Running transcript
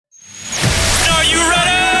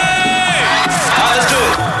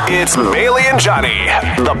It's Bailey and Johnny,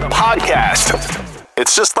 the podcast.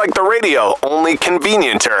 It's just like the radio, only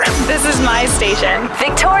convenienter. This is my station.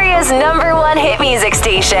 Victoria's #1 hit music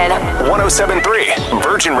station. 107.3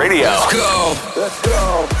 Virgin Radio. Let's go. Let's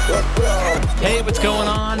go. Let's go. Hey, what's going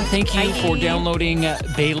on? Thank you for downloading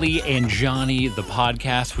Bailey and Johnny, the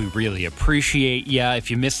podcast. We really appreciate you.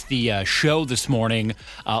 If you missed the show this morning,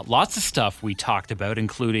 lots of stuff we talked about,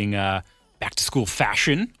 including back to school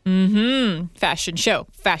fashion. Fashion show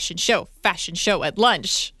at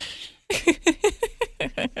lunch.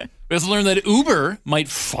 We also learned that Uber might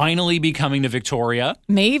finally be coming to Victoria.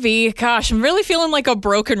 Maybe. Gosh, I'm really feeling like a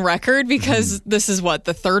broken record because this is what,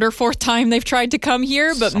 the third or fourth time they've tried to come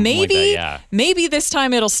here, but Something like that, maybe this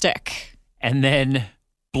time it'll stick. And then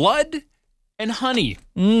blood and honey.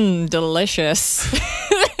 Delicious.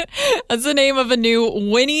 That's the name of a new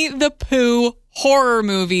Winnie the Pooh horror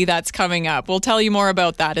movie that's coming up. We'll tell you more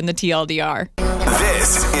about that in the TLDR.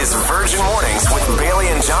 This is Virgin Mornings with Bailey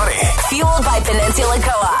and Johnny. Fueled by Peninsula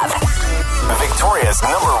Co-op. Victoria's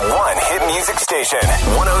 #1 hit music station.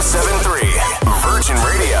 107.3 Virgin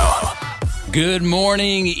Radio. Good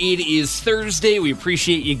morning. It is Thursday. We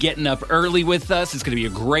appreciate you getting up early with us. It's going to be a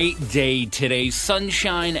great day today.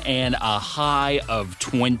 Sunshine and a high of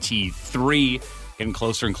 23. Getting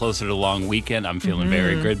closer and closer to the long weekend. I'm feeling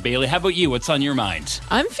very good. Bailey, how about you? What's on your mind?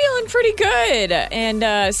 I'm feeling pretty good.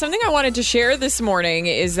 And something I wanted to share this morning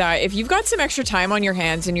is that if you've got some extra time on your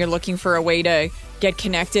hands and you're looking for a way to get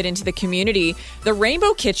connected into the community, the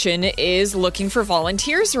Rainbow Kitchen is looking for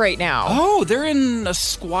volunteers right now. Oh, they're in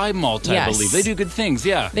Esquimalt, I Yes. believe. They do good things,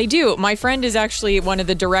 yeah. They do. My friend is actually one of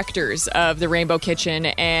the directors of the Rainbow Kitchen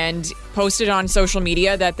and posted on social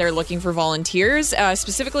media that they're looking for volunteers,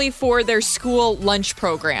 specifically for their school lunch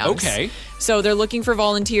programs. Okay. So they're looking for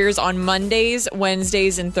volunteers on Mondays,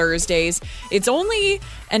 Wednesdays, and Thursdays. It's only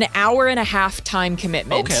an hour and a half time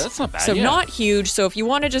commitment. Okay, that's not bad, So yeah. not huge. So if you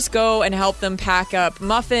want to just go and help them pack up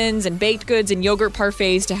muffins and baked goods and yogurt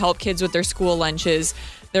parfaits to help kids with their school lunches,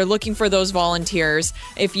 they're looking for those volunteers.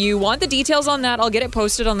 If you want the details on that, I'll get it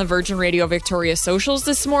posted on the Virgin Radio Victoria socials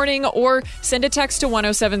this morning, or send a text to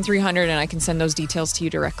 107-300 and I can send those details to you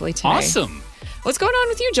directly today. Awesome. What's going on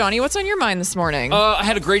with you, Johnny? What's on your mind this morning? I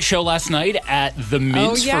had a great show last night at the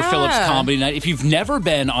Mint yeah. for Phillips Comedy Night. If you've never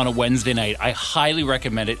been on a Wednesday night, I highly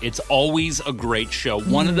recommend it. It's always a great show.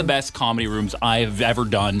 One of the best comedy rooms I have ever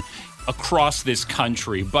done across this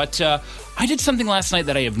country. But I did something last night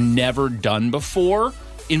that I have never done before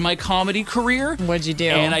in my comedy career. What'd you do?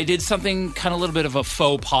 And I did something kind of a little bit of a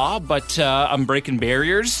faux pas, but I'm breaking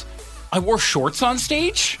barriers. I wore shorts on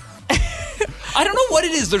stage. I don't know what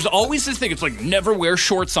it is. There's always this thing. It's like never wear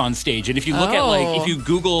shorts on stage. And if you look at if you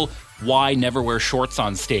Google why never wear shorts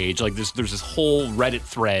on stage, like there's this whole Reddit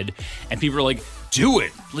thread, and people are like, do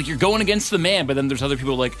it. Like you're going against the man. But then there's other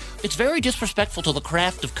people like, it's very disrespectful to the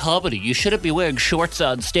craft of comedy. You shouldn't be wearing shorts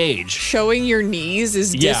on stage. Showing your knees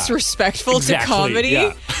is disrespectful to comedy.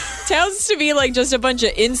 Yeah. Sounds to me like just a bunch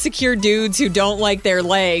of insecure dudes who don't like their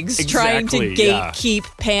legs trying to gatekeep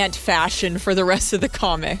pant fashion for the rest of the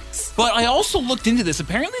comics. But I also looked into this.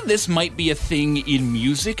 Apparently this might be a thing in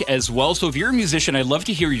music as well. So if you're a musician, I'd love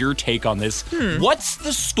to hear your take on this. What's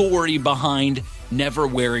the story behind never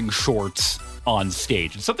wearing shorts on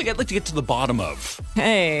stage? It's something I'd like to get to the bottom of.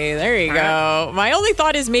 Hey, there you go. My only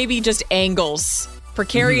thought is maybe just angles.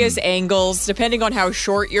 Precarious angles, depending on how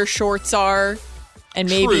short your shorts are. And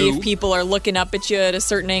maybe True. if people are looking up at you at a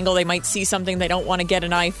certain angle, they might see something they don't want to get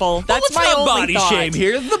an eyeful. But That's let's my not only body thought. shame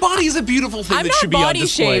here. The body is a beautiful thing I'm that not should be on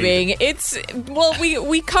display. body shaming. It's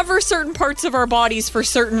we cover certain parts of our bodies for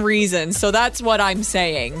certain reasons, so that's what I'm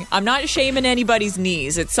saying. I'm not shaming anybody's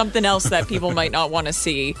knees. It's something else that people might not want to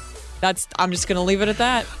see. I'm just going to leave it at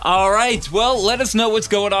that. All right. Well, let us know what's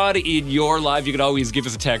going on in your life. You can always give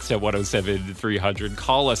us a text at 107-300.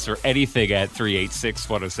 Call us or anything at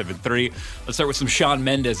 386-1073. Let's start with some Shawn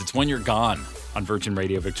Mendes. It's When You're Gone on Virgin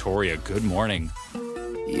Radio Victoria. Good morning.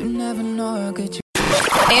 You never know how good you.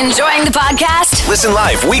 Enjoying the podcast? Listen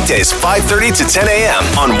live weekdays 5:30 to 10 a.m.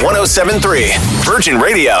 on 107.3 Virgin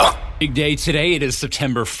Radio. Big day today. It is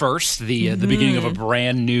September 1st, the beginning of a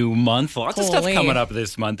brand new month. Lots of stuff Holy. coming up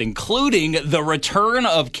this month, including the return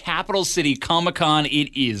of Capital City Comic-Con.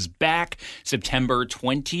 It is back September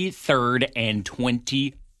 23rd and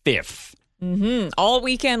 25th. All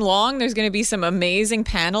weekend long, there's going to be some amazing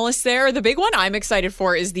panelists there. The big one I'm excited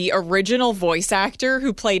for is the original voice actor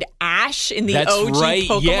who played Ash in the That's OG right,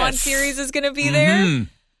 Pokemon yes. series is going to be there.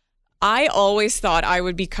 I always thought I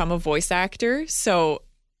would become a voice actor, so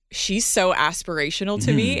she's so aspirational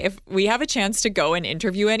to me. If we have a chance to go and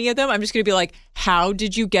interview any of them, I'm just going to be like, how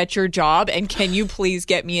did you get your job? And can you please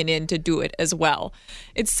get me an in to do it as well?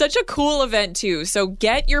 It's such a cool event too. So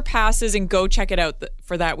get your passes and go check it out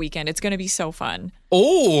for that weekend. It's going to be so fun.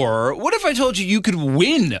 Or what if I told you you could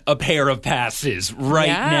win a pair of passes right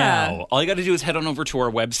now? All you got to do is head on over to our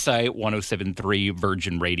website,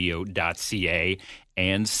 1073virginradio.ca,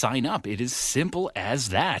 and sign up. It is simple as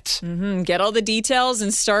that. Get all the details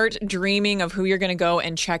and start dreaming of who you're going to go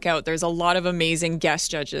and check out. There's a lot of amazing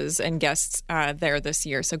guest judges and guests there this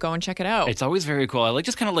year, so go and check it out. It's always very cool. I like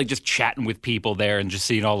just kind of like just chatting with people there and just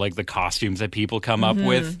seeing all like the costumes that people come up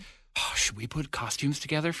with. Oh, should we put costumes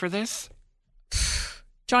together for this?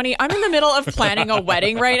 Johnny, I'm in the middle of planning a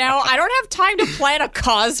wedding right now. I don't have time to plan a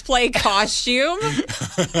cosplay costume.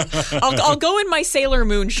 I'll go in my Sailor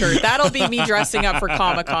Moon shirt. That'll be me dressing up for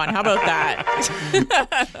Comic-Con. How about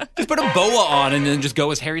that? Just put a boa on and then just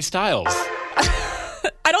go as Harry Styles.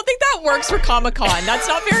 I don't think that works for Comic-Con. That's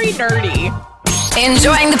not very nerdy.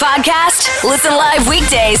 Enjoying the podcast? Listen live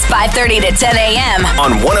weekdays 5:30 to 10 a.m.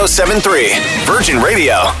 on 107.3 Virgin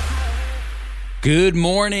Radio. Good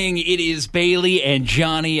morning. It is Bailey and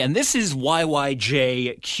Johnny, and this is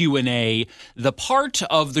YYJ Q&A, the part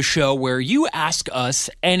of the show where you ask us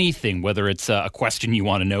anything, whether it's a question you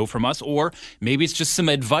want to know from us, or maybe it's just some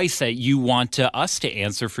advice that you want us to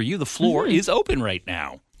answer for you. The floor is open right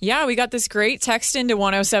now. Yeah, we got this great text into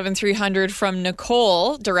 107-300 from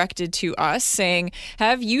Nicole directed to us saying,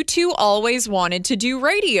 have you two always wanted to do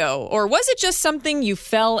radio, or was it just something you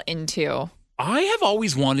fell into? I have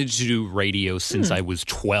always wanted to do radio since I was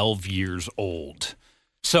 12 years old.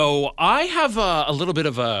 So I have a little bit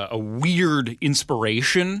of a weird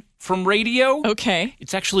inspiration from radio. Okay.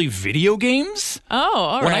 It's actually video games. Oh,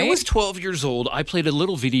 all right. When I was 12 years old, I played a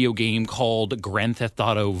little video game called Grand Theft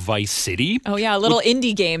Auto Vice City. Oh, yeah, a little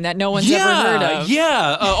indie game that no one's ever heard of.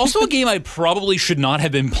 Yeah, also a game I probably should not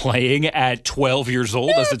have been playing at 12 years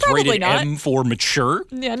old, as it's rated M for mature.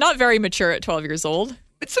 Yeah, not very mature at 12 years old.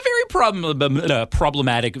 It's a very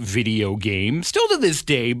problematic video game, still to this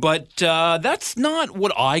day, but that's not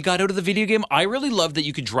what I got out of the video game. I really loved that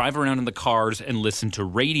you could drive around in the cars and listen to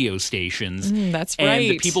radio stations. That's right. And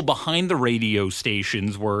the people behind the radio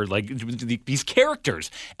stations were like these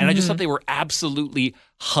characters. And I just thought they were absolutely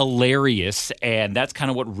hilarious. And that's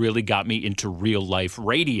kind of what really got me into real life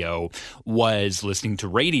radio, was listening to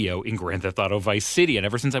radio in Grand Theft Auto Vice City. And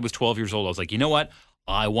ever since I was 12 years old, I was like, you know what?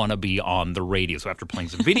 I want to be on the radio. So after playing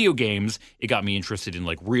some video games, it got me interested in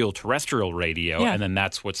like real terrestrial radio. Yeah. And then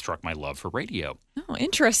that's what struck my love for radio. Oh,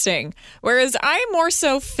 interesting. Whereas I more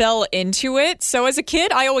so fell into it. So as a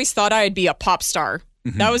kid, I always thought I'd be a pop star.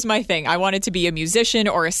 That was my thing. I wanted to be a musician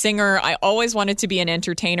or a singer. I always wanted to be an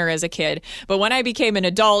entertainer as a kid. But when I became an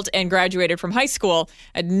adult and graduated from high school,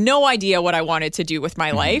 I had no idea what I wanted to do with my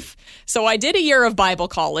life. So I did a year of Bible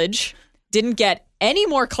college, didn't get any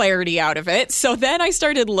more clarity out of it. So then I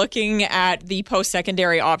started looking at the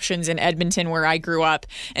post-secondary options in Edmonton, where I grew up,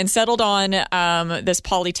 and settled on this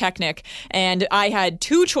Polytechnic. And I had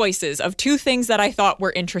two choices of two things that I thought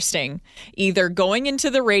were interesting: either going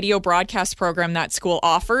into the radio broadcast program that school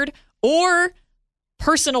offered, or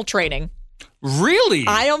personal training. Really?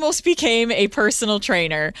 I almost became a personal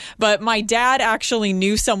trainer, but my dad actually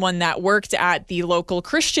knew someone that worked at the local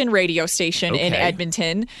Christian radio station in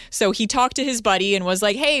Edmonton. So he talked to his buddy and was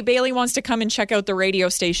like, hey, Bailey wants to come and check out the radio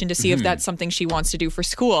station to see if that's something she wants to do for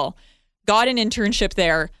school. Got an internship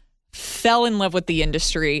there, fell in love with the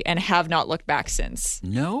industry, and have not looked back since.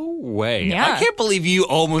 No way. Yeah. I can't believe you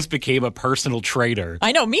almost became a personal trainer.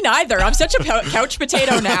 I know, me neither. I'm such a couch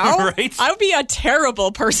potato now. Right? I would be a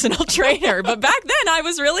terrible personal trainer. But back then, I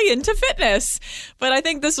was really into fitness. But I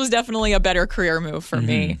think this was definitely a better career move for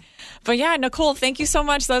me. But yeah, Nicole, thank you so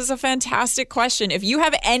much. That is a fantastic question. If you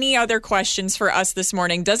have any other questions for us this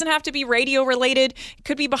morning, doesn't have to be radio related. It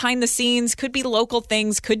could be behind the scenes, could be local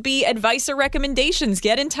things, could be advice or recommendations.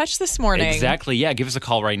 Get in touch this morning. Exactly. Yeah. Give us a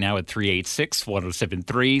call right now at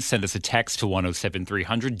 386-1073. Send us a text to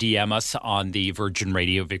 107-300. DM us on the Virgin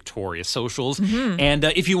Radio Victoria socials. And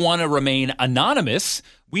if you want to remain anonymous,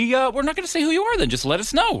 we're not going to say who you are then. Just let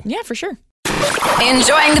us know. Yeah, for sure.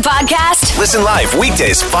 Enjoying the podcast? Listen live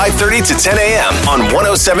weekdays 5:30 to 10 a.m. on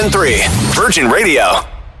 107.3 Virgin Radio.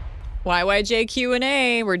 YYJ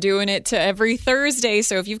Q&A. We're doing it to every Thursday.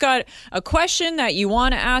 So if you've got a question that you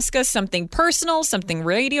want to ask us, something personal, something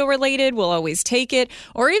radio related, we'll always take it.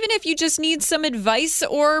 Or even if you just need some advice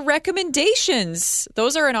or recommendations,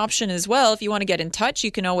 those are an option as well. If you want to get in touch,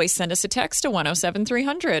 you can always send us a text to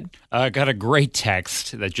 107-300. I got a great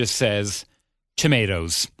text that just says,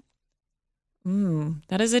 tomatoes.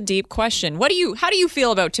 That is a deep question. How do you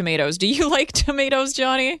feel about tomatoes? Do you like tomatoes,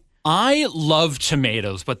 Johnny? I love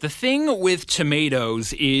tomatoes, but the thing with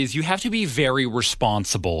tomatoes is you have to be very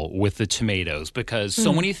responsible with the tomatoes because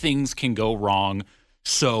so many things can go wrong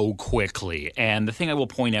so quickly. And the thing I will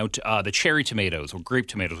point out, the cherry tomatoes or grape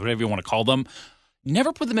tomatoes, whatever you want to call them,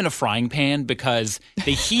 never put them in a frying pan because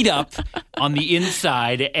they heat up on the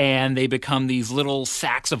inside and they become these little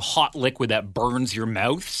sacks of hot liquid that burns your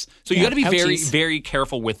mouths. So you got to be very, very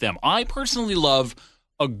careful with them. I personally love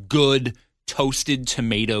a good toasted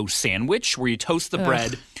tomato sandwich where you toast the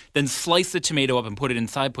bread, then slice the tomato up and put it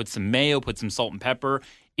inside, put some mayo, put some salt and pepper.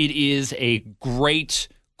 It is a great,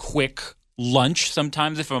 quick lunch.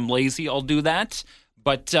 Sometimes if I'm lazy, I'll do that.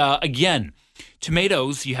 But again,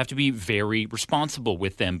 tomatoes, you have to be very responsible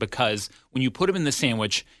with them because when you put them in the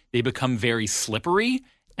sandwich, they become very slippery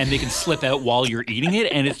and they can slip out while you're eating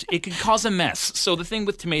it and it can cause a mess. So the thing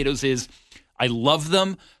with tomatoes is I love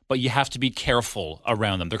them, but you have to be careful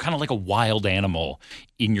around them. They're kind of like a wild animal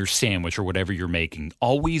in your sandwich or whatever you're making.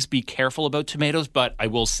 Always be careful about tomatoes, but I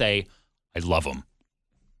will say I love them.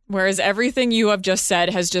 Whereas everything you have just said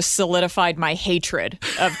has just solidified my hatred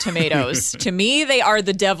of tomatoes. To me, they are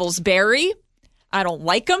the devil's berry. I don't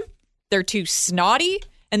like them. They're too snotty.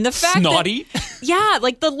 And the fact Snotty? Yeah,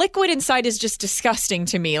 like the liquid inside is just disgusting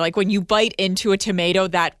to me. Like when you bite into a tomato,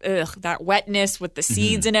 that wetness with the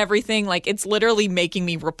seeds and everything, like it's literally making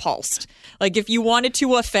me repulsed. Like if you wanted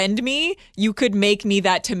to offend me, you could make me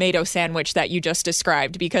that tomato sandwich that you just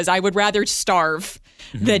described because I would rather starve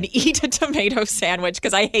than eat a tomato sandwich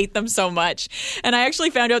because I hate them so much. And I actually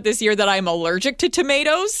found out this year that I'm allergic to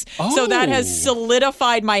tomatoes. So that has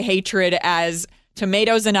solidified my hatred as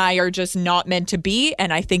tomatoes and I are just not meant to be,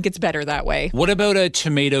 and I think it's better that way. What about a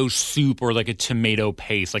tomato soup or like a tomato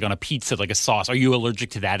paste, like on a pizza, like a sauce? Are you allergic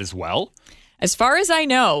to that as well? As far as I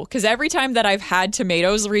know, because every time that I've had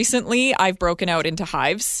tomatoes recently, I've broken out into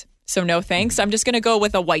hives. So no thanks. I'm just going to go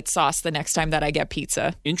with a white sauce the next time that I get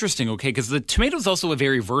pizza. Interesting. Okay, because the tomato is also a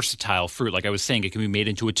very versatile fruit. Like I was saying, it can be made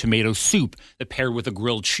into a tomato soup that paired with a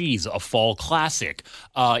grilled cheese, a fall classic.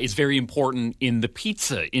 It's very important in the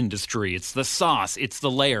pizza industry. It's the sauce. It's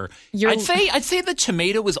the layer. I'd say the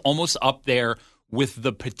tomato is almost up there with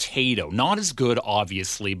the potato. Not as good,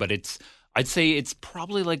 obviously, but I'd say it's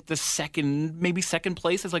probably like the second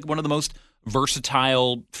place. It's like one of the most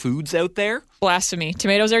versatile foods out there. Blasphemy.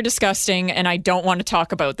 Tomatoes are disgusting, and I don't want to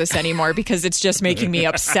talk about this anymore because it's just making me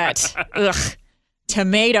upset. Ugh.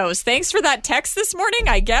 Tomatoes. Thanks for that text this morning,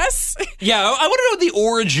 I guess. Yeah, I want to know the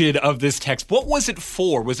origin of this text. What was it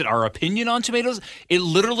for? Was it our opinion on tomatoes? It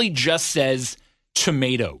literally just says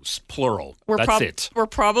tomatoes, plural. That's it. We're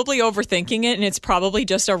probably overthinking it, and it's probably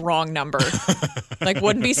just a wrong number. Like,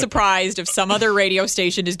 wouldn't be surprised if some other radio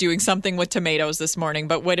station is doing something with tomatoes this morning.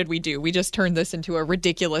 But what did we do? We just turned this into a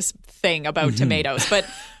ridiculous thing about tomatoes. But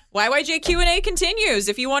YYJ Q&A continues.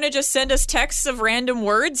 If you want to just send us texts of random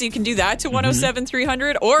words, you can do that to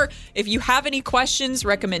 107-300. Or if you have any questions,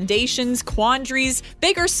 recommendations, quandaries,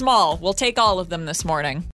 big or small, we'll take all of them this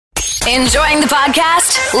morning. Enjoying the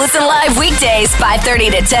podcast? Listen live weekdays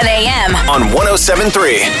 5:30 to 10 a.m. on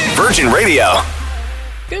 107.3 Virgin Radio.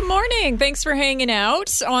 Good morning. Thanks for hanging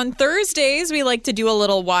out. On Thursdays, we like to do a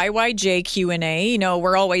little YYJ Q&A. You know,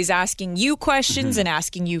 we're always asking you questions and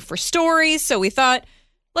asking you for stories. So we thought,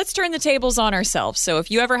 let's turn the tables on ourselves. So if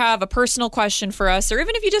you ever have a personal question for us, or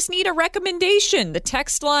even if you just need a recommendation, the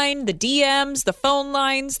text line, the DMs, the phone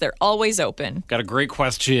lines, they're always open. Got a great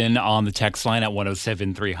question on the text line at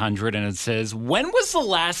 107-300, and it says, when was the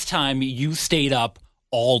last time you stayed up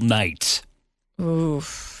all night?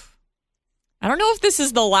 Oof. I don't know if this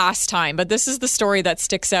is the last time, but this is the story that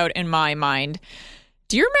sticks out in my mind.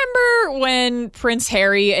 Do you remember when Prince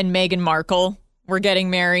Harry and Meghan Markle were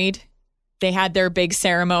getting married? They had their big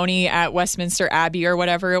ceremony at Westminster Abbey or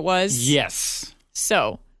whatever it was. Yes.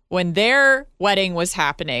 So when their wedding was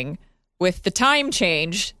happening, with the time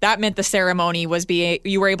change, that meant the ceremony was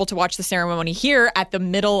you were able to watch the ceremony here at the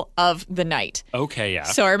middle of the night. Okay, yeah.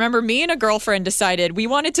 So I remember me and a girlfriend decided we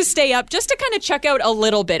wanted to stay up just to kind of check out a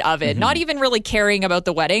little bit of it. Not even really caring about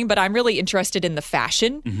the wedding, but I'm really interested in the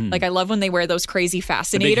fashion. Like I love when they wear those crazy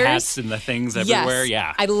fascinators. The big hats and the things everywhere,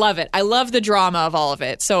 yeah. I love it. I love the drama of all of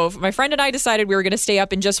it. So my friend and I decided we were going to stay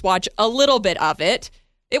up and just watch a little bit of it.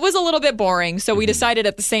 It was a little bit boring, so we decided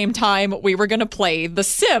at the same time we were going to play The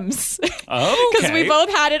Sims. Oh, okay. Because we both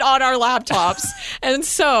had it on our laptops. And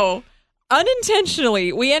so,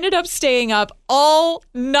 unintentionally, we ended up staying up all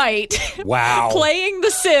night playing The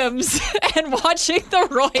Sims and watching the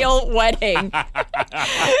royal wedding.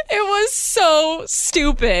 It was so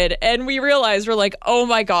stupid. And we realized, we're like, oh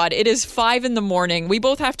my God, it is 5 a.m. We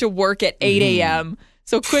both have to work at 8 a.m.,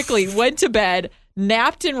 So quickly went to bed,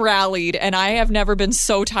 napped and rallied, and I have never been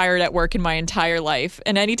so tired at work in my entire life.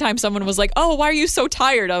 And anytime someone was like, oh, why are you so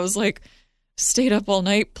tired? I was like, stayed up all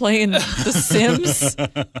night playing The Sims.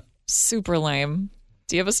 Super lame.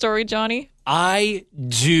 Do you have a story, Johnny? I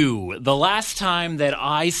do. The last time that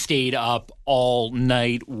I stayed up all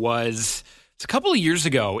night was a couple of years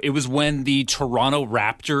ago. It was when the Toronto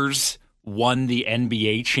Raptors won the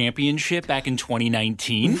NBA championship back in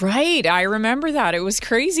 2019. Right. I remember that. It was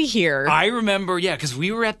crazy here. I remember, because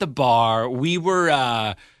we were at the bar. We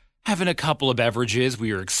were having a couple of beverages.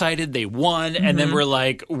 We were excited. They won. And then we're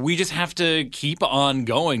like, we just have to keep on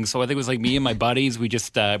going. So I think it was like me and my buddies. We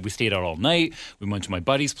just we stayed out all night. We went to my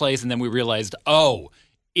buddy's place. And then we realized,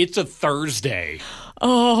 it's a Thursday.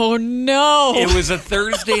 Oh, no. It was a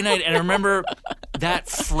Thursday night. And I remember that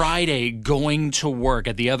Friday going to work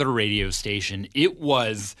at the other radio station. It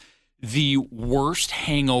was the worst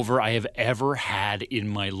hangover I have ever had in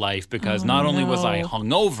my life because not only was I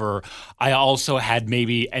hungover, I also had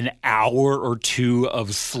maybe an hour or two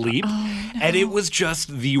of sleep. And it was just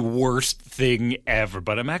the worst thing ever.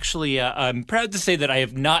 But I'm actually I'm proud to say that I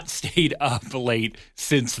have not stayed up late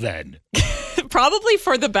since then. Probably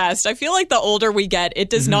for the best. I feel like the older we get, it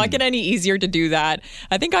does not get any easier to do that.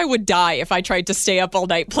 I think I would die if I tried to stay up all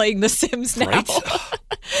night playing The Sims now. Right?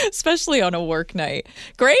 Especially on a work night.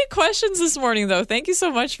 Great questions this morning, though. Thank you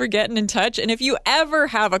so much for getting in touch. And if you ever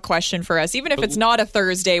have a question for us, even if it's not a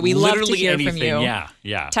Thursday, we love to hear from you.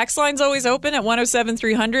 Yeah. Text line's always open at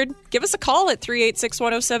 107-300. Give us a call at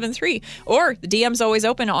 386-1073. Or the DM's always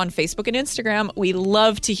open on Facebook and Instagram. We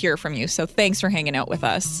love to hear from you. So thanks for hanging out with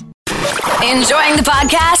us. Enjoying the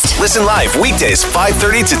podcast? Listen live weekdays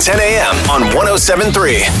 5:30 to 10 a.m. on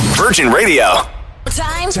 107.3 Virgin Radio.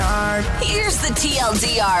 Time. Here's the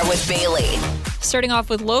TLDR with Bailey. Starting off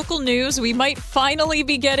with local news, we might finally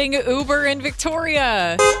be getting Uber in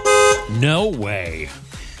Victoria. No way.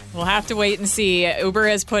 We'll have to wait and see. Uber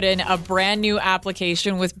has put in a brand new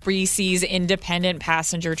application with BC's Independent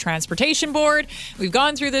Passenger Transportation Board. We've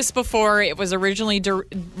gone through this before. It was originally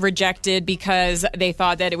rejected because they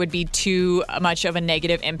thought that it would be too much of a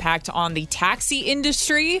negative impact on the taxi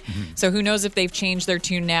industry. So who knows if they've changed their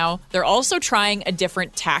tune now. They're also trying a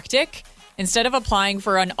different tactic. Instead of applying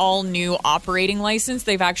for an all-new operating license,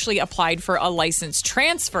 they've actually applied for a license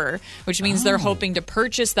transfer, which means they're hoping to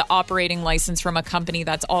purchase the operating license from a company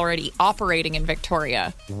that's already operating in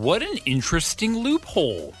Victoria. What an interesting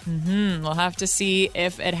loophole. We'll have to see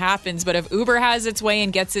if it happens. But if Uber has its way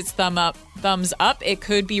and gets its thumbs up, it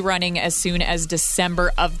could be running as soon as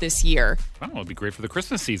December of this year. Wow, it'd be great for the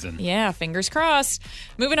Christmas season. Yeah, fingers crossed.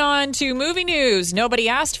 Moving on to movie news. Nobody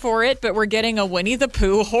asked for it, but we're getting a Winnie the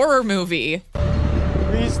Pooh horror movie.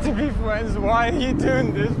 We used to be friends. Why are you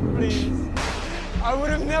doing this, please? I would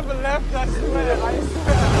have never left, I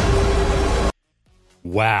swear.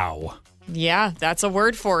 Wow. Yeah, that's a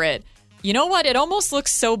word for it. You know what? It almost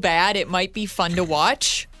looks so bad it might be fun to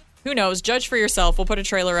watch. Who knows? Judge for yourself. We'll put a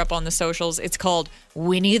trailer up on the socials. It's called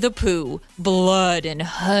Winnie the Pooh, Blood and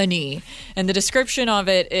Honey. And the description of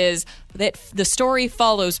it is that the story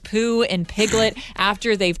follows Pooh and Piglet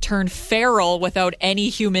after they've turned feral without any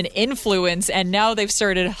human influence, and now they've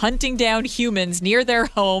started hunting down humans near their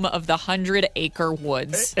home of the 100-acre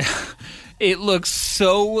woods. It looks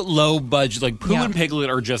so low budget. Like Pooh and Piglet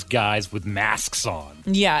are just guys with masks on.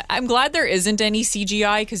 Yeah, I'm glad there isn't any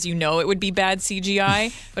CGI because you know it would be bad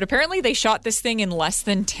CGI. But apparently they shot this thing in less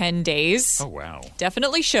than 10 days. Oh, wow.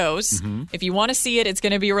 Definitely shows. If you want to see it, it's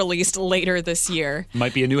going to be released later this year.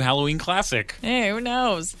 Might be a new Halloween classic. Hey, who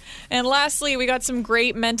knows? And lastly, we got some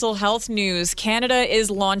great mental health news. Canada is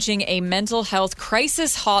launching a mental health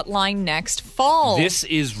crisis hotline next fall. This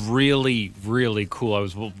is really, really cool. I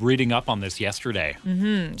was reading up on this yesterday.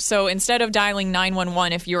 So instead of dialing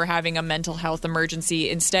 911 if you're having a mental health emergency,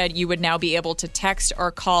 instead you would now be able to text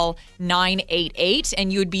or call 988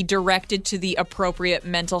 and you would be directed to the appropriate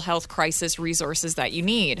mental health crisis resources that you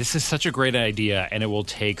need. This is such a great idea, and it will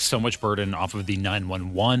take so much burden off of the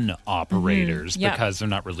 911 operators because they're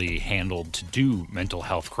not really handled to do mental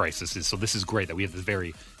health crises. So this is great that we have this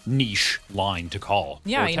very niche line to call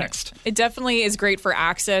or text. It definitely is great for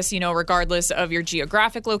access, regardless of your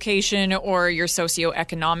geographic location or your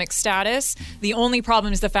socioeconomic status. The only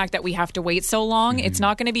problem is the fact that we have to wait so long. It's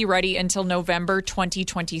not going to be ready until November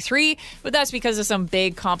 2023, but that's because of some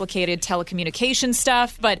big, complicated telecommunication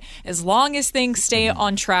stuff. But as long as things stay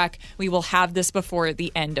on track, we will have this before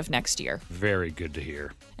the end of next year. Very good to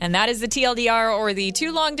hear. And that is the TLDR, or the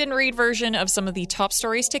Too Long Didn't Read version of some of the top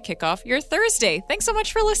stories to kick off your Thursday. Thanks so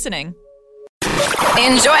much for listening.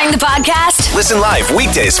 Enjoying the podcast? Listen live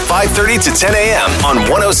weekdays 5:30 to 10 a.m. on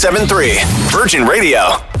 107.3 Virgin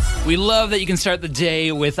Radio. We love that you can start the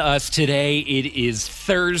day with us today. It is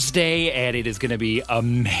Thursday, and it is going to be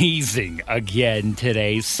amazing again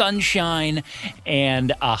today. Sunshine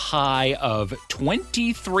and a high of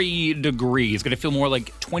 23 degrees. Going to feel more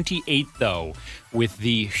like 28, though, with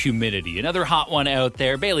the humidity. Another hot one out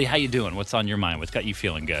there. Bailey, how you doing? What's on your mind? What's got you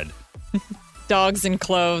feeling good? Dogs and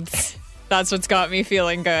clothes. That's what's got me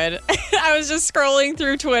feeling good. I was just scrolling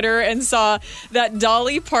through Twitter and saw that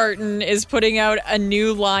Dolly Parton is putting out a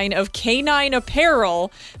new line of canine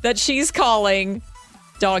apparel that she's calling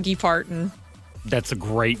Doggy Parton. That's a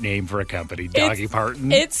great name for a company, Doggy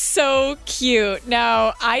Parton. It's so cute.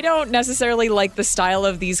 Now, I don't necessarily like the style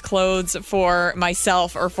of these clothes for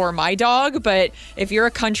myself or for my dog, but if you're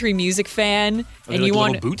a country music fan and you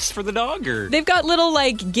want little boots for the dog, or they've got little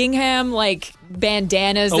like gingham like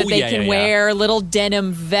bandanas that they can wear, little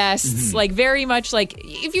denim vests, like very much like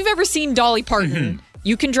if you've ever seen Dolly Parton.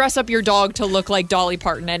 You can dress up your dog to look like Dolly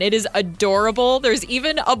Parton, and it is adorable. There's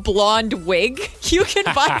even a blonde wig you can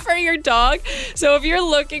buy for your dog. So if you're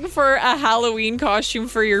looking for a Halloween costume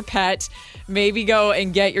for your pet, maybe go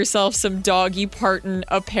and get yourself some Doggy Parton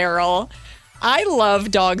apparel. I love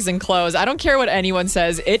dogs and clothes. I don't care what anyone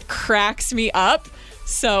says. It cracks me up.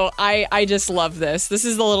 So I just love this. This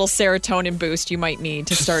is the little serotonin boost you might need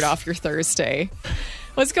to start off your Thursday.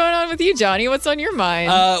 What's going on with you, Johnny? What's on your mind?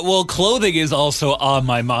 Well, clothing is also on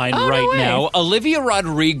my mind now. Olivia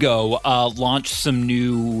Rodrigo launched some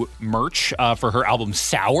new merch for her album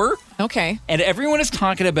Sour. Okay. And everyone is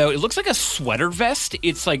talking about, it looks like a sweater vest.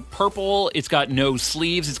 It's like purple. It's got no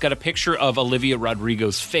sleeves. It's got a picture of Olivia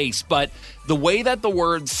Rodrigo's face. But the way that the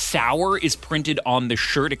word sour is printed on the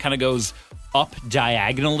shirt, it kind of goes up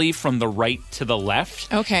diagonally from the right to the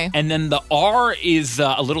left. Okay. And then the R is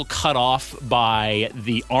a little cut off by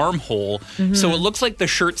the armhole. So it looks like the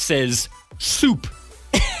shirt says soup.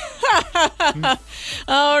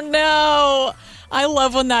 Oh, no. I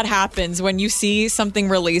love when that happens, when you see something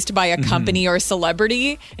released by a company or a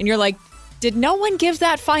celebrity, and you're like, did no one give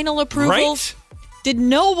that final approval? Right? Did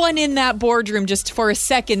no one in that boardroom just for a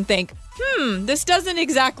second think, this doesn't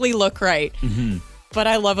exactly look right? But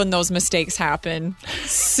I love when those mistakes happen.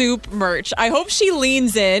 Soup merch. I hope she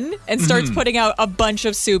leans in and starts putting out a bunch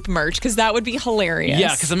of soup merch, because that would be hilarious.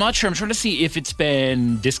 Yeah, because I'm not sure. I'm trying to see if it's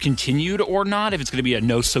been discontinued or not, if it's going to be a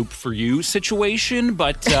no soap for you situation.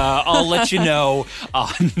 But I'll let you know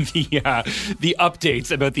on the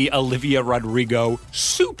updates about the Olivia Rodrigo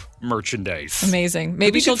soup merchandise. Amazing.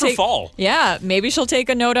 Maybe she'll take fall. Yeah, maybe she'll take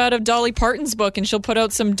a note out of Dolly Parton's book and she'll put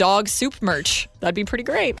out some dog soup merch. That'd be pretty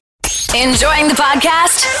great. Enjoying the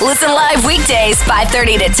podcast? Listen live weekdays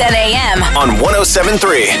 5:30 to 10 a.m. On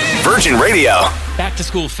 107.3 Virgin Radio. Back to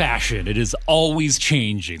school fashion. It is always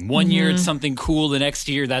changing. One year it's something cool. The next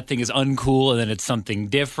year that thing is uncool, and then it's something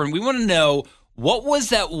different. We want to know, what was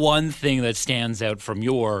that one thing that stands out from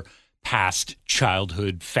your past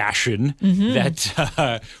childhood fashion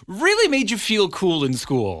that really made you feel cool in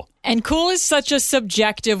school? And cool is such a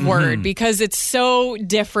subjective word because it's so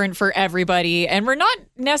different for everybody. And we're not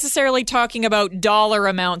necessarily talking about dollar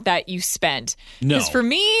amount that you spent. No. Because for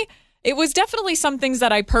me, it was definitely some things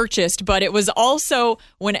that I purchased, but it was also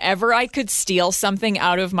whenever I could steal something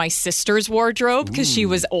out of my sister's wardrobe because she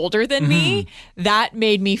was older than me, that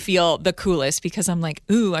made me feel the coolest, because I'm like,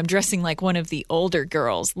 ooh, I'm dressing like one of the older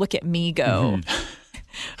girls. Look at me go.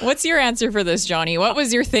 What's your answer for this, Johnny? What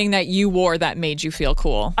was your thing that you wore that made you feel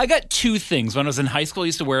cool? I got two things. When I was in high school, I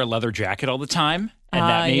used to wear a leather jacket all the time, and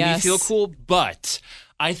that made me feel cool. But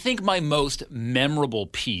I think my most memorable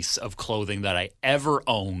piece of clothing that I ever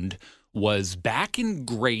owned was back in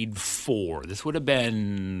grade 4. This would have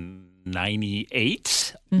been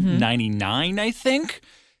 98, 99, I think.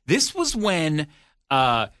 This was when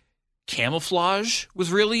camouflage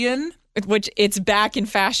was really in. Which it's back in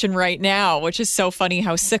fashion right now, which is so funny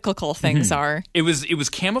how cyclical things are. It was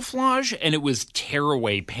camouflage, and it was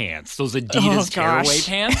tearaway pants. Those Adidas tearaway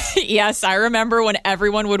pants. Yes, I remember when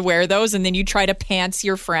everyone would wear those, and then you try to pants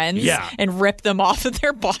your friends and rip them off of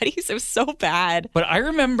their bodies. It was so bad. But I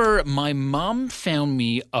remember my mom found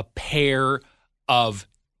me a pair of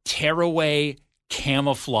tearaway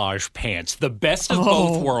camouflage pants, the best of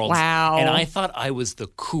both worlds. Wow. And I thought I was the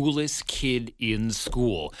coolest kid in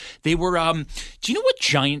school. They were, do you know what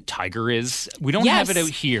Giant Tiger is? We don't have it out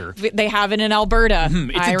here. They have it in Alberta.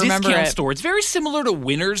 It's a discount store. It's very similar to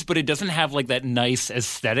Winners, but it doesn't have like that nice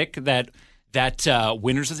aesthetic that that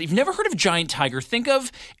Winners is. You've never heard of Giant Tiger? Think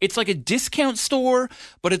of it's like a discount store,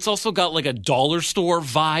 but it's also got like a dollar store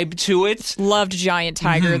vibe to it. Loved Giant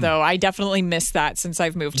Tiger, though. I definitely missed that since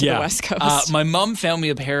I've moved to the West Coast. My mom found me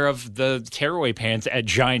a pair of the tearaway pants at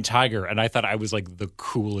Giant Tiger, and I thought I was like the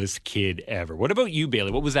coolest kid ever. What about you,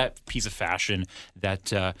 Bailey? What was that piece of fashion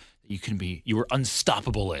that you were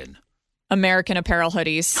unstoppable in? American Apparel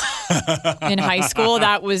hoodies. In high school,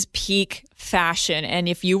 that was peak fashion. And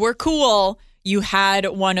if you were cool, you had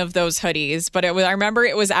one of those hoodies. But I remember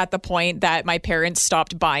it was at the point that my parents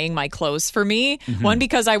stopped buying my clothes for me. One,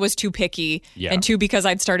 because I was too picky, and two, because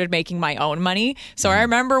I'd started making my own money. So I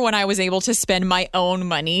remember when I was able to spend my own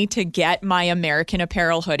money to get my American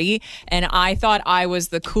Apparel hoodie, and I thought I was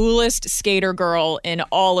the coolest skater girl in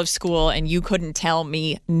all of school, and you couldn't tell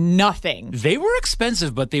me nothing. They were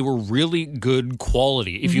expensive, but they were really good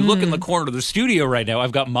quality. If you look in the corner of the studio right now,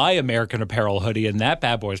 I've got my American Apparel hoodie, and that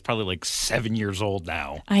bad boy is probably like 7 years old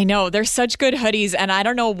now. I know. They're such good hoodies, and I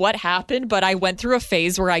don't know what happened, but I went through a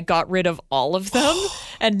phase where I got rid of all of them,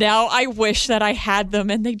 and now I wish that I had them,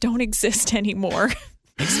 and they don't exist anymore.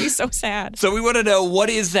 Makes me so sad. So we want to know, what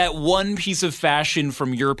is that one piece of fashion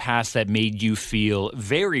from your past that made you feel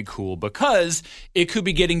very cool? Because it could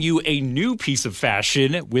be getting you a new piece of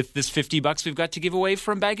fashion with this $50 we've got to give away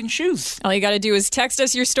from Bag and Shoes. All you got to do is text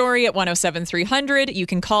us your story at 107300. You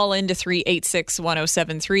can call in to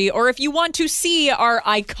 386-1073. Or if you want to see our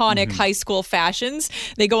iconic high school fashions,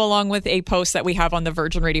 they go along with a post that we have on the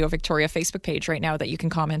Virgin Radio Victoria Facebook page right now that you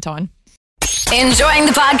can comment on. Enjoying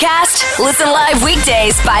the podcast? Listen live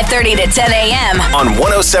weekdays 5:30 to 10 a.m. on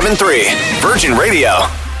 107.3 Virgin Radio.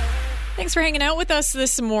 Thanks for hanging out with us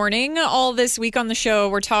this morning. All this week on the show,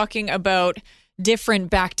 we're talking about different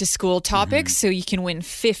back-to-school topics, so you can win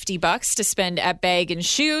 $50 to spend at Bag and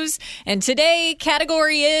Shoes. And today,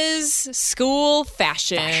 category is school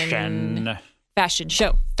fashion. Fashion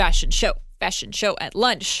show at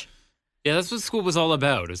lunch. Yeah, that's what school was all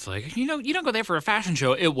about. It's like, you don't go there for a fashion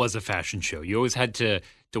show. It was a fashion show. You always had to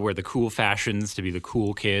wear the cool fashions to be the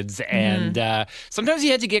cool kids. And sometimes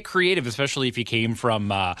you had to get creative, especially if you came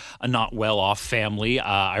from a not well-off family.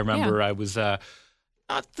 I remember I was not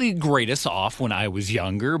the greatest off when I was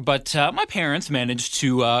younger, but my parents managed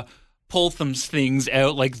to pull some things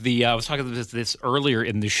out, like I was talking about this earlier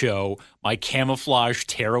in the show, my camouflage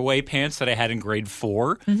tearaway pants that I had in grade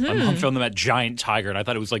 4. My mom found them at Giant Tiger, and I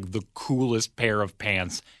thought it was like the coolest pair of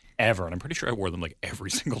pants ever. And I'm pretty sure I wore them like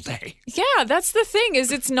every single day. Yeah, that's the thing,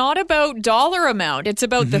 is it's not about dollar amount. It's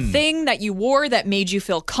about the thing that you wore that made you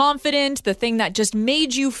feel confident, the thing that just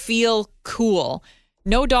made you feel cool.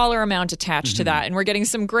 No dollar amount attached to that. And we're getting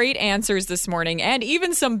some great answers this morning and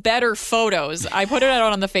even some better photos. I put it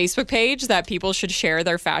out on the Facebook page that people should share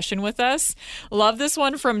their fashion with us. Love this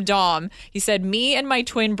one from Dom. He said, me and my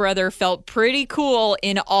twin brother felt pretty cool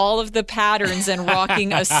in all of the patterns and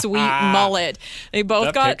rocking a sweet mullet. They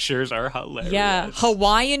both got pictures are hilarious. Yeah,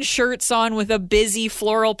 Hawaiian shirts on with a busy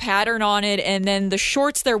floral pattern on it. And then the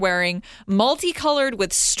shorts they're wearing, multicolored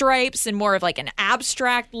with stripes and more of like an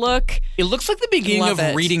abstract look. It looks like the beginning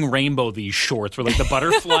of Reading Rainbow, these shorts, where like the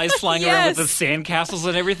butterflies flying around with the sandcastles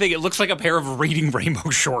and everything. It looks like a pair of Reading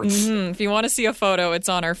Rainbow shorts. If you want to see a photo, it's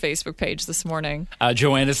on our Facebook page this morning.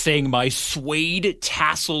 Joanna's saying my suede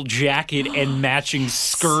tassel jacket and matching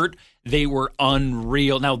skirt, they were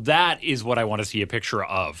unreal. Now that is what I want to see a picture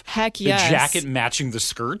of. Heck yes. The jacket matching the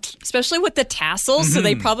skirt. Especially with the tassels, so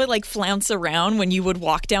they probably like flounce around when you would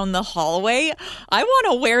walk down the hallway. I want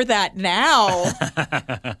to wear that now.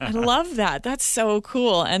 I love that. That's so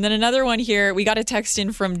cool. And then another one here, we got a text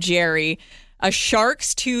in from Jerry. A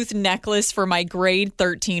shark's tooth necklace for my grade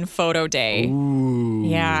 13 photo day. Ooh.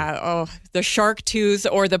 Yeah. Oh, the shark tooth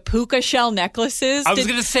or the puka shell necklaces. I was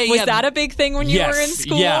going to say, was that a big thing when you were in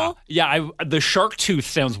school? Yeah. The shark tooth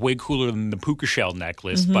sounds way cooler than the puka shell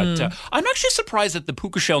necklace. But I'm actually surprised that the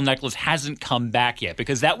puka shell necklace hasn't come back yet,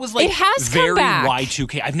 because that was like it has very come back.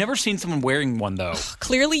 Y2K. I've never seen someone wearing one though.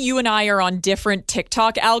 Clearly, you and I are on different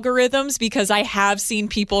TikTok algorithms, because I have seen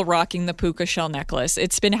people rocking the puka shell necklace.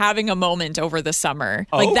 It's been having a moment over the summer.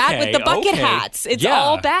 Like that with the bucket hats. It's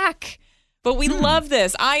all back. But we love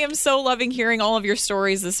this. I am so loving hearing all of your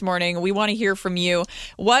stories this morning. We want to hear from you.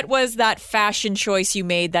 What was that fashion choice you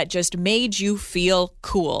made that just made you feel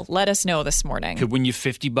cool? Let us know this morning. Could win you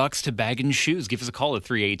 $50 to Bag and Shoes. Give us a call at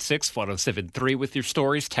 386-1073 with your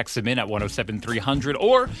stories. Text them in at 107300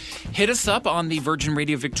 or hit us up on the Virgin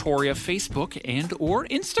Radio Victoria Facebook and or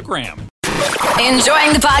Instagram.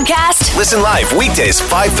 Enjoying the podcast? Listen live weekdays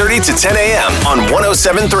 5:30 to 10 a.m. on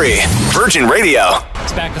 107.3 Virgin Radio.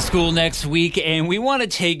 It's back to school next week, and we want to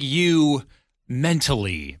take you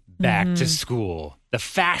mentally back to school, the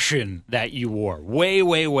fashion that you wore way,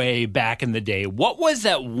 way, way back in the day. What was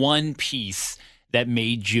that one piece that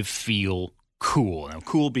made you feel cool? Now,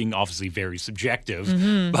 cool being obviously very subjective,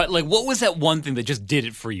 but like, what was that one thing that just did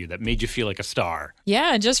it for you that made you feel like a star?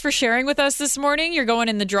 Yeah, just for sharing with us this morning, you're going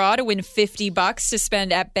in the draw to win $50 to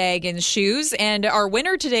spend at Bag and Shoes. And our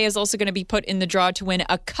winner today is also going to be put in the draw to win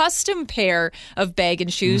a custom pair of Bag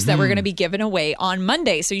and Shoes that we're going to be giving away on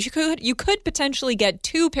Monday. So you could potentially get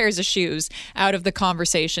 2 pairs of shoes out of the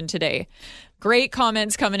conversation today. Great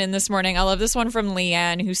comments coming in this morning. I love this one from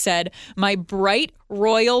Leanne, who said, my bright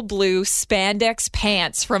royal blue spandex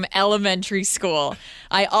pants from elementary school.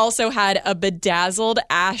 I also had a bedazzled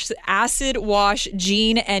acid wash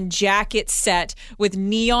jean and jacket set with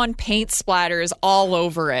neon paint splatters all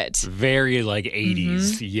over it. Very like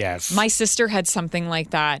 80s, yes. My sister had something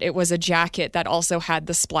like that. It was a jacket that also had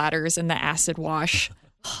the splatters and the acid wash.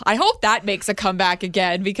 I hope that makes a comeback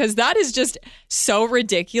again, because that is just so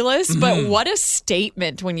ridiculous. But what a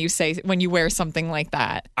statement when you wear something like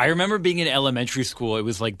that. I remember being in elementary school. It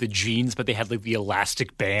was like the jeans, but they had like the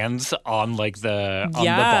elastic bands on like the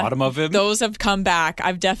bottom of it. Those have come back.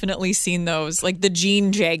 I've definitely seen those, like the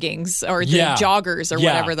jean jeggings or the joggers or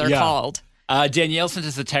whatever they're called. Danielle sent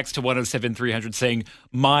us a text to 107-300 saying,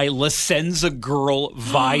 my La Senza Girl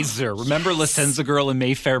visor. Remember La Senza Girl in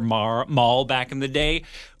Mayfair Mall back in the day?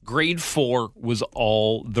 Grade 4 was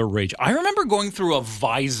all the rage. I remember going through a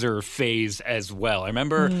visor phase as well. I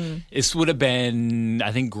remember this would have been,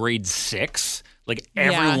 I think, grade 6. Like,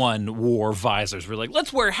 everyone wore visors. We're like,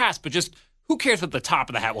 let's wear hats, but just... who cares at the top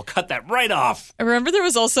of the hat? We'll cut that right off. I remember there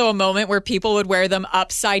was also a moment where people would wear them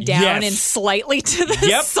upside down and slightly to the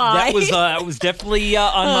side. That was definitely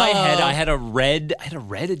on my head. I had a red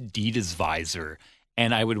Adidas visor,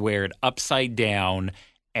 and I would wear it upside down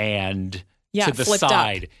and to the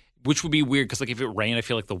side. Up. Which would be weird because, like, if it rained, I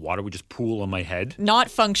feel like the water would just pool on my head.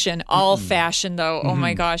 Not function, all fashion, though. Oh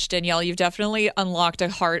my gosh, Danielle, you've definitely unlocked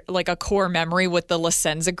a core memory with the La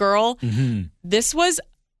Senza Girl. This was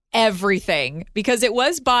everything, because it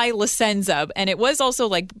was by La Senza, and it was also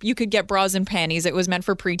like you could get bras and panties. It was meant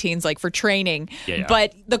for preteens, like for training.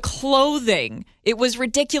 But the clothing, it was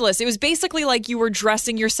ridiculous. It was basically like you were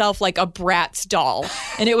dressing yourself like a Bratz doll.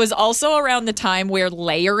 And it was also around the time where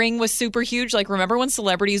layering was super huge. Like, remember when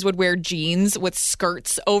celebrities would wear jeans with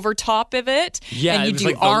skirts over top of it? Yeah, and you do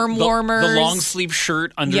like arm warmers. The long sleeve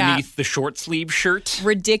shirt underneath the short sleeve shirt.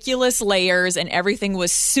 Ridiculous layers, and everything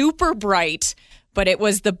was super bright. But it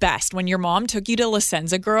was the best. When your mom took you to La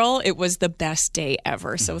Senza Girl, it was the best day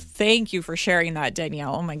ever. So thank you for sharing that,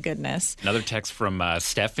 Danielle. Oh, my goodness. Another text from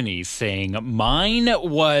Stephanie saying, mine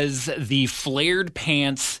was the flared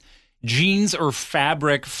pants, jeans or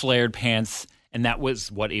fabric flared pants, and that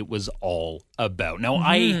was what it was all about. Now,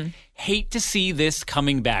 I hate to see this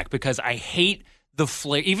coming back because I hate the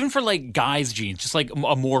flare, even for like guys' jeans, just like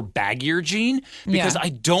a more baggier jean, because I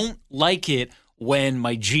don't like it when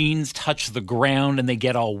my jeans touch the ground and they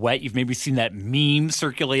get all wet. You've maybe seen that meme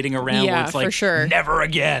circulating around where it's like, for sure, never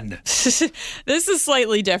again. This is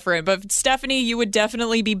slightly different, but Stephanie, you would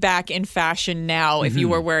definitely be back in fashion now if you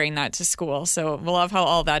were wearing that to school. So we love how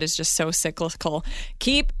all that is just so cyclical.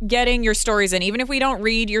 Keep getting your stories in. Even if we don't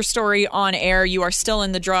read your story on air, you are still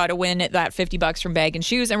in the draw to win that $50 from Bag and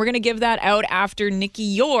Shoes. And we're going to give that out after Nikki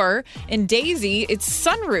Yore and Daisy. It's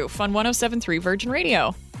Sunroof on 107.3 Virgin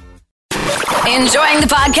Radio. Enjoying the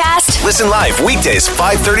podcast? Listen live weekdays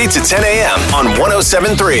 5:30 to 10 a.m. on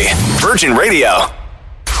 107.3 Virgin Radio. All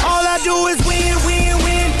I do is win, win,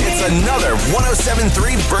 win. It's another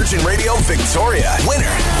 107.3 Virgin Radio Victoria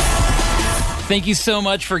winner. Thank you so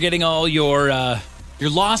much for getting all your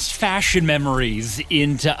lost fashion memories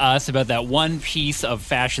into us about that one piece of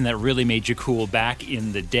fashion that really made you cool back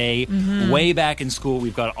in the day. Way back in school,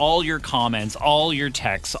 we've got all your comments, all your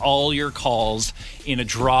texts, all your calls in a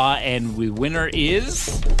draw, and the winner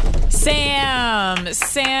is... Sam.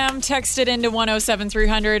 Sam texted into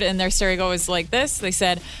 107-300, and their story goes like this. They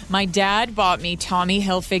said, my dad bought me Tommy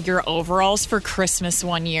Hilfiger overalls for Christmas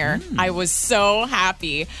one year. I was so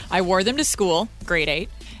happy. I wore them to school, grade 8.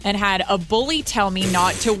 And had a bully tell me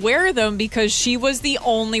not to wear them because she was the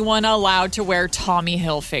only one allowed to wear Tommy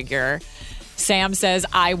Hilfiger. Sam says,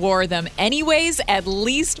 I wore them anyways, at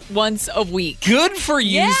least once a week. Good for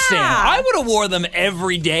you, Sam. I would have wore them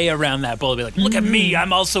every day around that bully. Be like, look at me,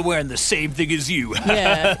 I'm also wearing the same thing as you.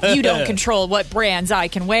 Yeah, you don't control what brands I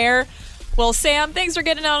can wear. Well, Sam, thanks for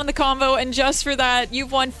getting out on the convo. And just for that,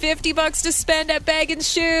 you've won $50 to spend at Bag &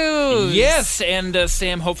 Shoes. Yes, and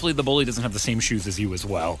Sam, hopefully the bully doesn't have the same shoes as you as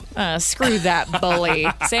well. Screw that bully.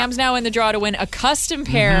 Sam's now in the draw to win a custom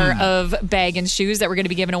pair of Bag & Shoes that we're going to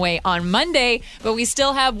be giving away on Monday. But we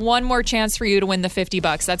still have one more chance for you to win the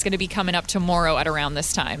 $50. That's going to be coming up tomorrow at around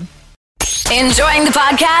this time. Enjoying the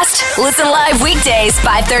podcast? Listen live weekdays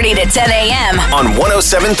 5:30 to 10 a.m. On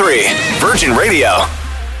 107.3 Virgin Radio.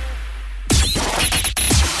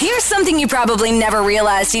 Here's something you probably never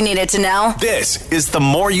realized you needed to know. This is The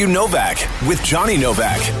More You Novak with Johnny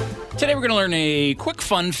Novak. Today we're going to learn a quick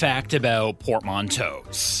fun fact about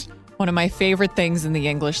portmanteaus. One of my favorite things in the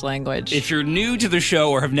English language. If you're new to the show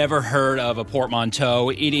or have never heard of a portmanteau,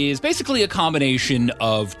 it is basically a combination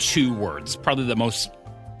of two words. Probably the most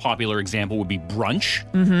popular example would be brunch,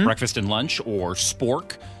 breakfast and lunch, or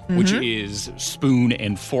spork, which is spoon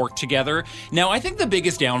and fork together. Now, I think the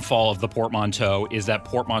biggest downfall of the portmanteau is that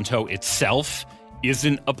portmanteau itself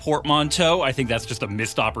isn't a portmanteau. I think that's just a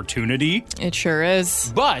missed opportunity. It sure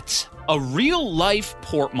is. But a real-life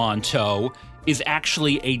portmanteau is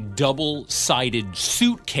actually a double-sided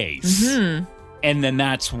suitcase. And then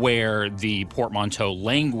that's where the portmanteau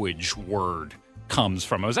language word comes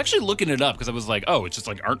from. I was actually looking it up because I was like, oh, it's just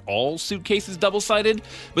like, aren't all suitcases double-sided?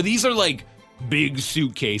 But these are like big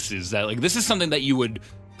suitcases that like, this is something that you would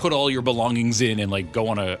put all your belongings in and like go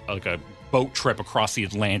on a boat trip across the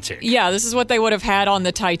Atlantic. Yeah, this is what they would have had on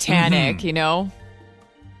the Titanic, you know?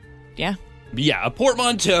 Yeah. Yeah, a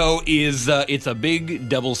portmanteau is, it's a big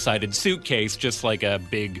double-sided suitcase, just like a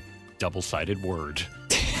big double-sided word.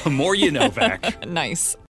 The more you know, Vac.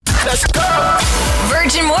 Nice. Let's go!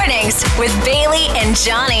 Virgin Mornings with Bailey and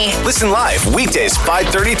Johnny Listen live weekdays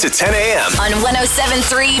 5:30 to 10 a.m. on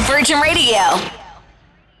 107.3 Virgin Radio.